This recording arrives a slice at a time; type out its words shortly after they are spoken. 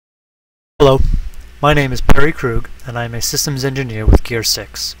Hello, my name is Krug and I am a systems engineer with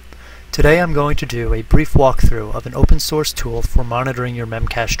Gear6. Today I'm going to do a brief walkthrough of an open source tool for monitoring your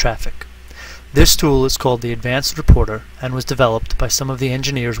Memcached traffic. This tool is called the Advanced Reporter and was developed by some of the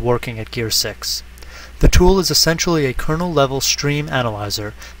engineers working at Gear6. The tool is essentially a kernel-level stream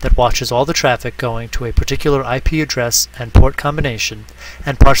analyzer that watches all the traffic going to a particular IP address and port combination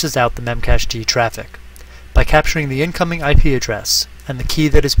and parses out the Memcached traffic. By capturing the incoming IP address and the key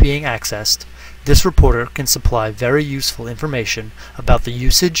that is being accessed, this reporter can supply very useful information about the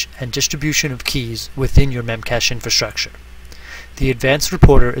usage and distribution of keys within your Memcache infrastructure. The Advanced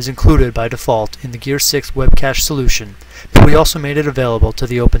Reporter is included by default in the Gear6 web cache solution, but we also made it available to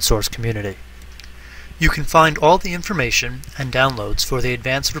the open source community. You can find all the information and downloads for the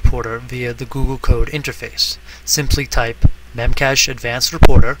Advanced Reporter via the Google Code interface. Simply type Memcached Advanced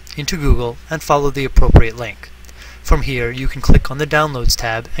Reporter into Google and follow the appropriate link. From here, you can click on the Downloads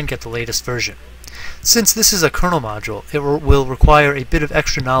tab and get the latest version. Since this is a kernel module, it will require a bit of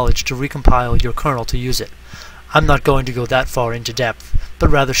extra knowledge to recompile your kernel to use it. I'm not going to go that far into depth, but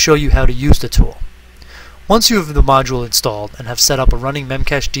rather show you how to use the tool. Once you have the module installed and have set up a running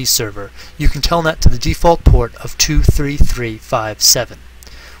Memcached server, you can telnet to the default port of 23357.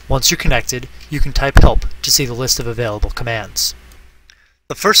 Once you're connected, you can type help to see the list of available commands.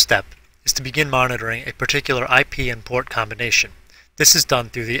 The first step is to begin monitoring a particular IP and port combination. This is done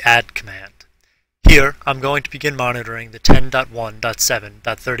through the add command. Here, I'm going to begin monitoring the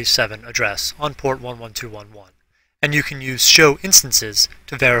 10.1.7.37 address on port 11211, and you can use show instances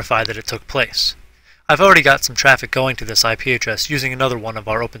to verify that it took place. I've already got some traffic going to this IP address using another one of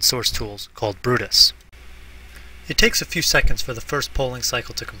our open source tools called Brutus. It takes a few seconds for the first polling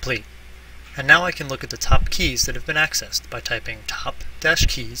cycle to complete, and now I can look at the top keys that have been accessed by typing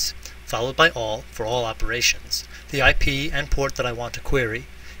top-keys followed by all for all operations, the IP and port that I want to query,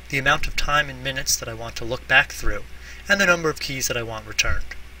 the amount of time in minutes that I want to look back through, and the number of keys that I want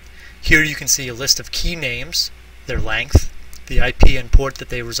returned. Here you can see a list of key names, their length, the IP and port that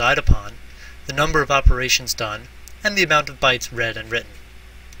they reside upon, the number of operations done, and the amount of bytes read and written.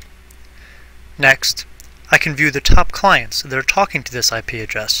 Next, I can view the top clients that are talking to this IP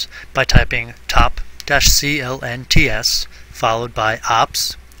address by typing top-clnts followed by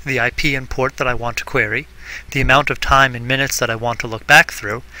ops, the IP and port that I want to query, the amount of time in minutes that I want to look back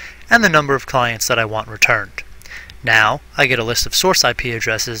through, and the number of clients that I want returned. Now, I get a list of source IP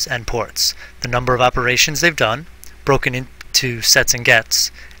addresses and ports, the number of operations they've done, broken into sets and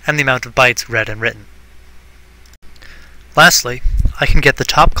gets, and the amount of bytes read and written. Lastly, I can get the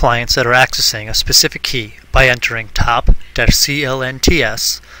top clients that are accessing a specific key by entering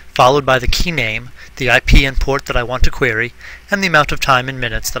top-clnts followed by the key name, the IP and port that I want to query, and the amount of time in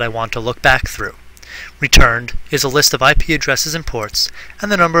minutes that I want to look back through. Returned is a list of IP addresses and ports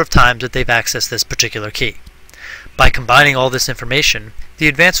and the number of times that they've accessed this particular key. By combining all this information, the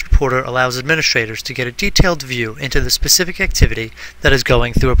Advanced Reporter allows administrators to get a detailed view into the specific activity that is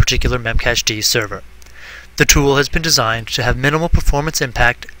going through a particular Memcached server. The tool has been designed to have minimal performance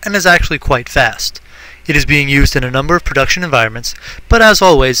impact and is actually quite fast. It is being used in a number of production environments, but as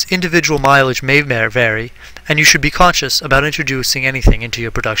always, individual mileage may vary, and you should be cautious about introducing anything into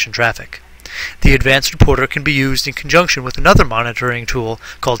your production traffic. The Advanced Reporter can be used in conjunction with another monitoring tool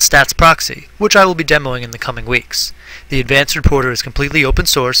called Stats Proxy, which I will be demoing in the coming weeks. The Advanced Reporter is completely open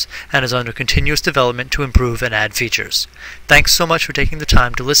source and is under continuous development to improve and add features. Thanks so much for taking the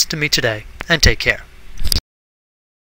time to listen to me today, and take care.